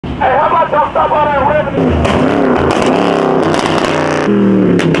Hey, how about y'all stop all that revenue?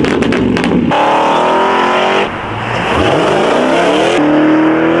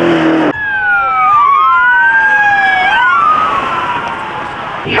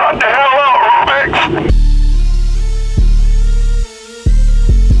 Shut the hell up, Rubik!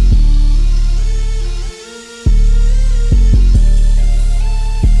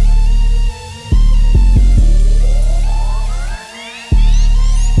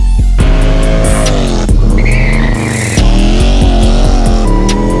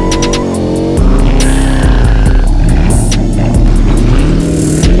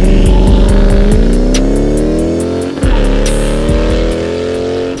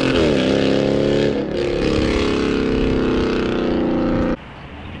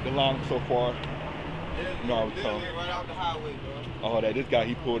 So far, you know, I was coming. Right off the highway, bro. Oh, this guy,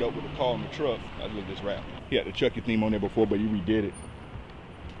 he pulled up with a car in the truck. I look at this rap. He had the Chucky theme on there before, but he redid it.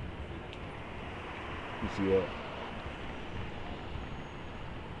 You see that?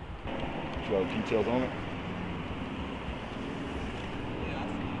 See all the details on it? Yeah, I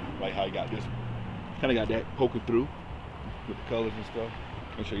see. Like how he got this, kind of got that poking through with the colors and stuff.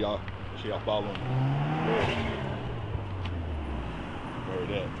 Make sure y'all following. Where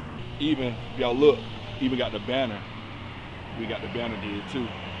that? Even if y'all look, even got the banner. We got the banner did too.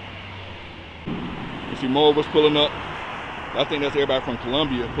 You see more of us pulling up. I think that's everybody from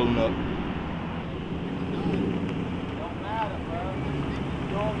Columbia pulling up. Don't matter, bro.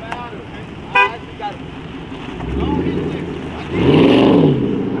 Don't matter. I actually got it. Don't hit it.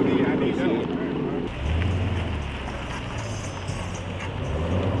 I need that.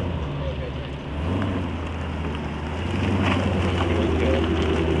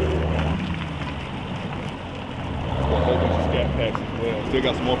 Scat as well. Still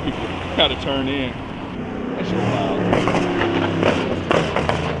got some more people got to turn in. That shit wild.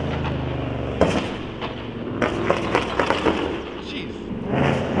 Jeez.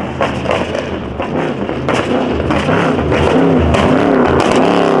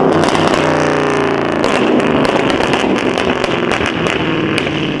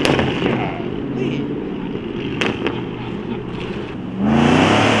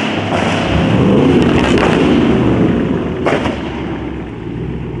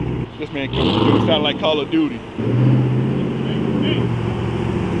 This man sound like Call of Duty.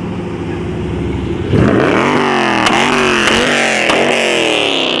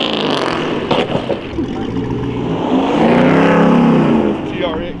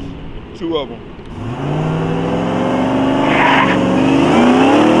 TRX, 2 of them.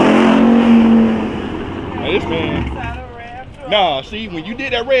 Now this man, nah, see, when you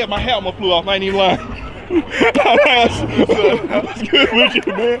did that red, my hat almost flew off. I ain't even lying. That's good with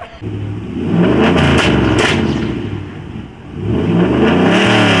you, man.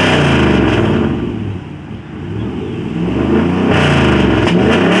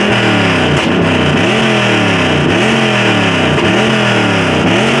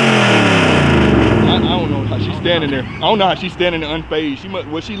 Standing there. I don't know how she's standing there unfazed. She must,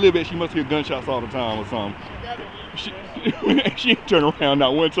 where she live at, she must hear gunshots all the time or something. She ain't turn around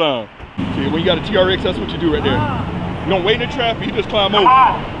not one time. See, when you got a TRX, that's what you do right there. You don't wait in the traffic, you just climb over. Look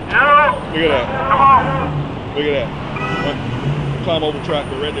at that. Look at that. Climb over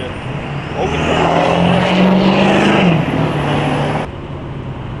traffic right there. Over the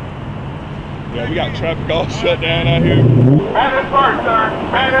Yeah, we got traffic all shut down out here. Man, it's first, sir.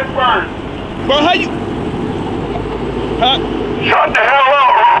 Man, it's first. Bro, how you? Huh? Shut the hell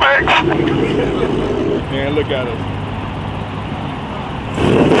up, Rubik! Man, look at us.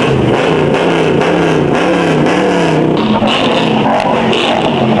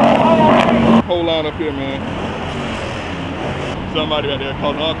 Whole line up here, man. Somebody out there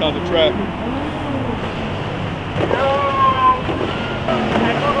causing all kinds of traffic.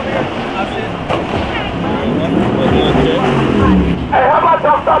 Hey, how about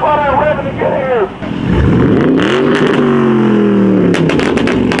y'all stop all that revenue and get here?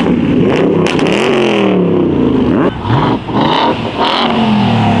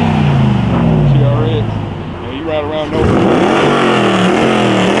 TRX. Yeah, you ride around no.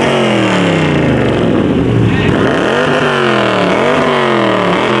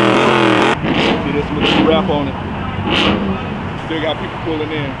 See this with the wrap on it. Still got people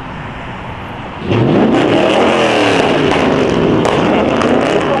pulling in.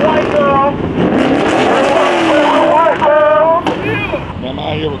 Now I'm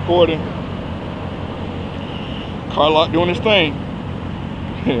out here recording. Carlock doing his thing.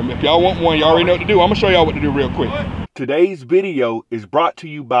 If y'all want one, y'all already know what to do. I'm gonna show y'all what to do real quick. Today's video is brought to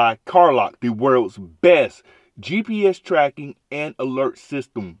you by Carlock, the world's best GPS tracking, and alert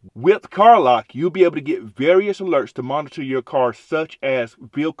system. With CarLock, you'll be able to get various alerts to monitor your car, such as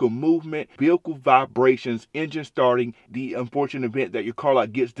vehicle movement, vehicle vibrations, engine starting. The unfortunate event that your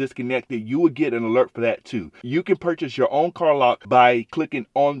CarLock gets disconnected, you will get an alert for that too. You can purchase your own CarLock by clicking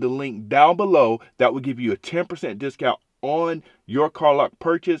on the link down below. That will give you a 10% discount on your CarLock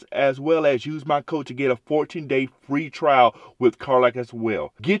purchase, as well as use my code to get a 14-day free trial with CarLock as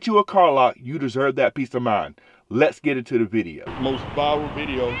well. Get you a CarLock, you deserve that peace of mind. Let's get into the video. Most viral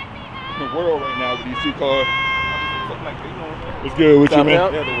video in the world right now with these two cars. What's good with you,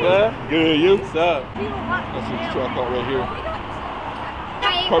 man? Good. Good, you? What's up? That's this truck car right here.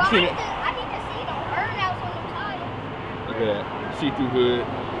 I Carpet. need to see the burnouts on the tires. Look at that, see-through hood.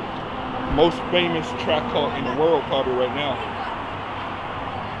 Most famous track car in the world probably right now.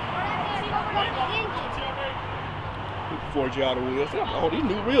 Forgiato wheels. Oh, these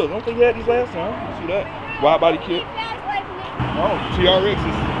new wheels. I don't think he had these last time. You see that? Wide body kit. Oh, TRX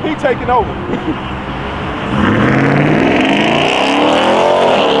is He taking over.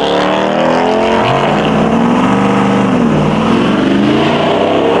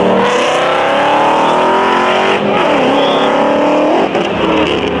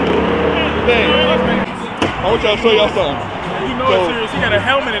 I want y'all to show y'all something. You know it's serious. He got a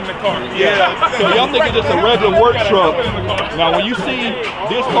helmet in the car. Yeah. So y'all think it's just a regular work truck. Now when you see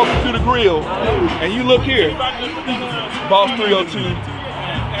this poking through the grill, and you look here, Boss 302.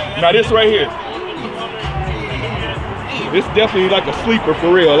 Now this right here. This definitely like a sleeper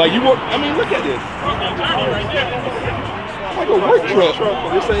for real. Like you want, I mean, look at this. Like a work truck.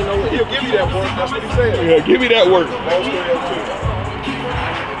 This ain't no. He'll give you that work. That's what he said. Yeah, give me that work. Boss 302.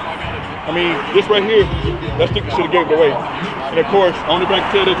 I mean, this right here, that sticker should have gave it away. And of course, on the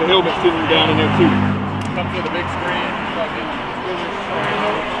back tail, there's a helmet sitting down in there too. Comes with a big screen.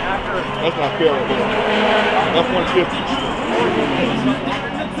 That's not fair right there. That's 150.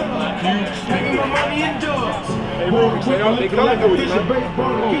 Hey, Ruby, they coming to you, man.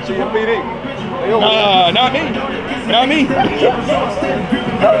 GMPD. Nah, not me. Not me.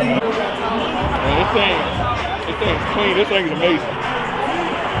 Man, this thing's clean. This thing is amazing.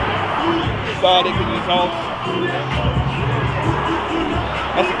 Side it is off.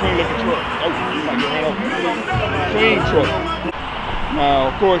 That's a clean looking truck. Oh, you might get ran over. Clean truck. Now,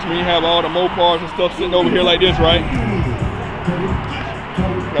 of course, when you have all the Mopars and stuff sitting over here like this, right?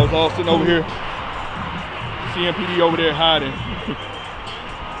 That was all sitting over here. CMPD over there hiding.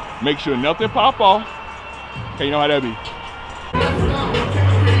 Make sure nothing pop off. Okay, you know how that be.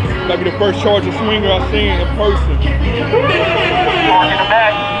 That'd be the first Charger swinger I've seen in person. Park in the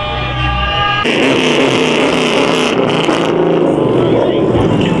back.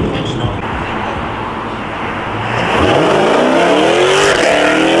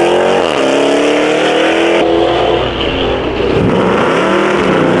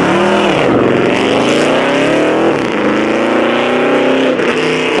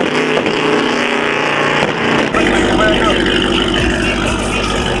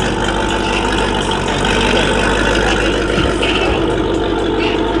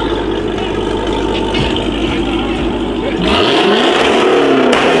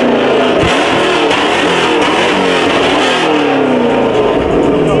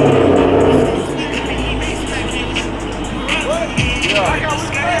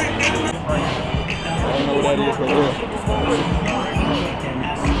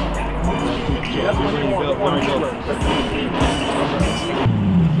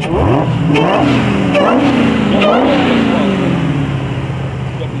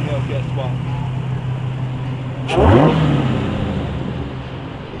 Hellcat swap.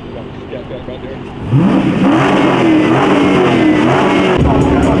 Scat back right there.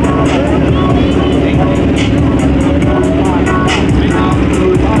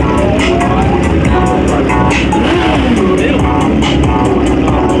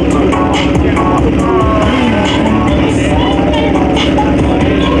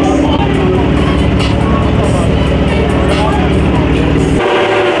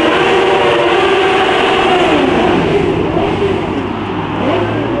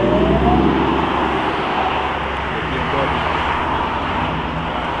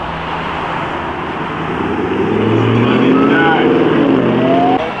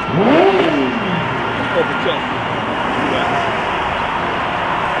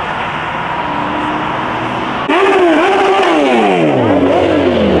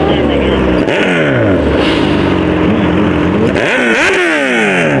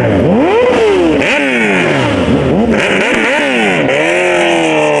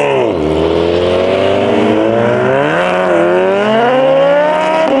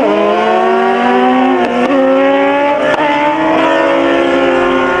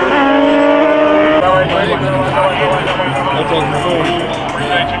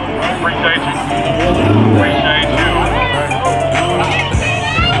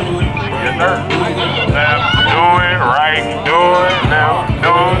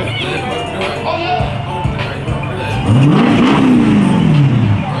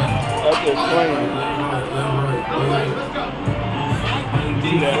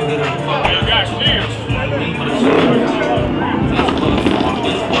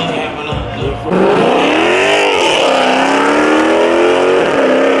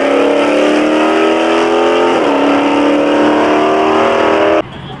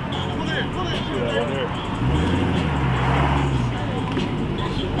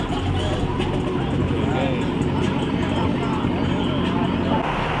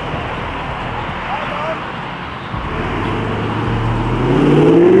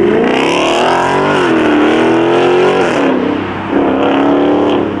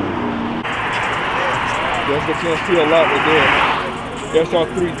 That's the Frontier lot right there.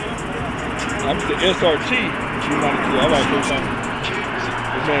 SR3. I'm the SRT 292. I like those things.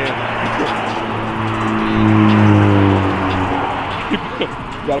 But man,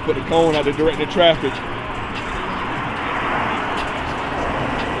 gotta put the cone out to direct the traffic.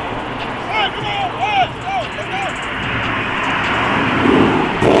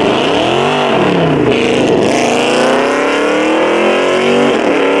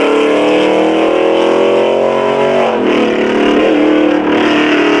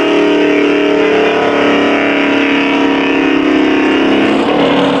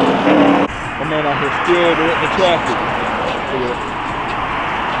 Still direct the traffic.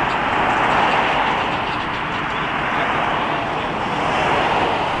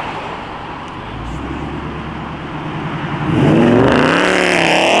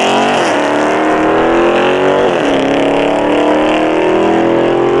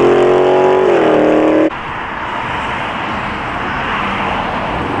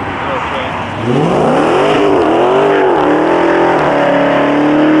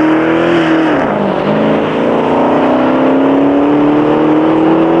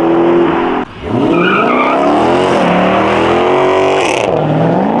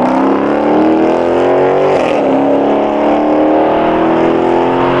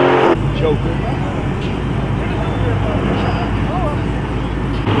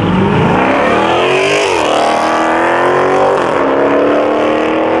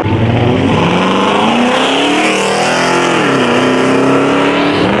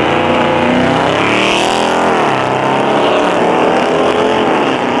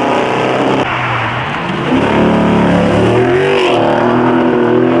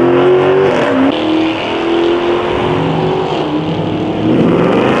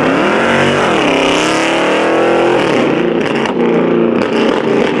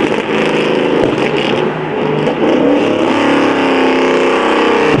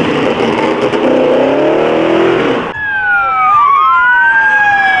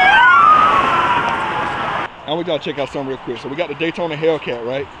 I want y'all to check out something real quick. So we got the Daytona Hellcat,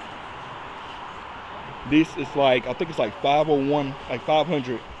 right? This is like, I think it's like 501, like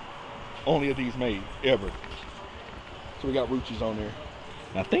 500 only of these made ever. So we got Ruchis on there.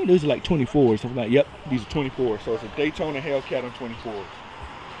 And I think these are like 24 or something like that. Yep, these are 24. So it's a Daytona Hellcat on 24.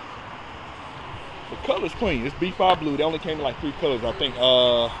 The color's clean. It's B5 blue. They only came in like 3 colors. I think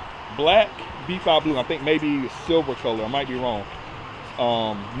black, B5 blue. I think maybe silver color. I might be wrong.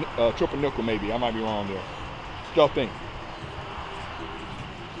 Triple nickel maybe. I might be wrong there. What y'all think?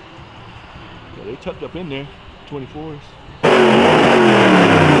 Yeah, they tucked up in there. 24s.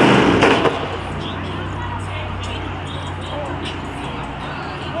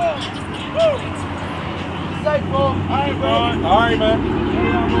 Safe, bro. All right, bro. All right, man.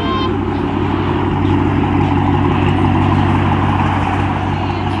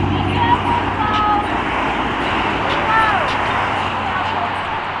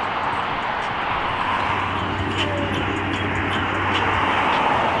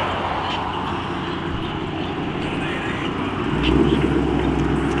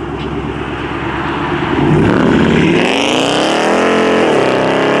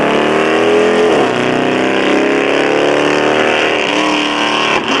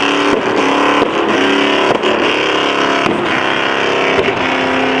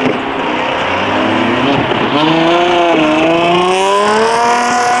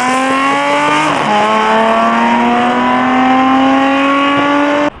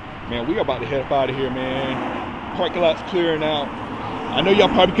 Out of here, man. Parking lot's clearing out. I know y'all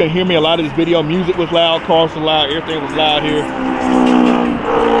probably couldn't hear me a lot of this video. Music was loud, cars were loud, everything was loud here.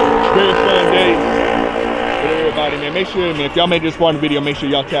 Very fun day with everybody, man. Make sure, man, if y'all made this part of the video, make sure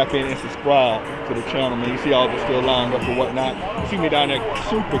y'all tap in and subscribe to the channel, man. You see all this still lined up or whatnot. You see me down there,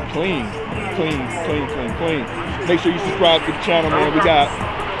 super clean. Make sure you subscribe to the channel, man. We got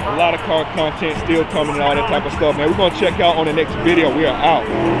a lot of car content still coming and all that type of stuff, man. We're gonna check out on the next video. We are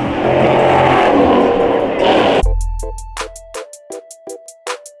out.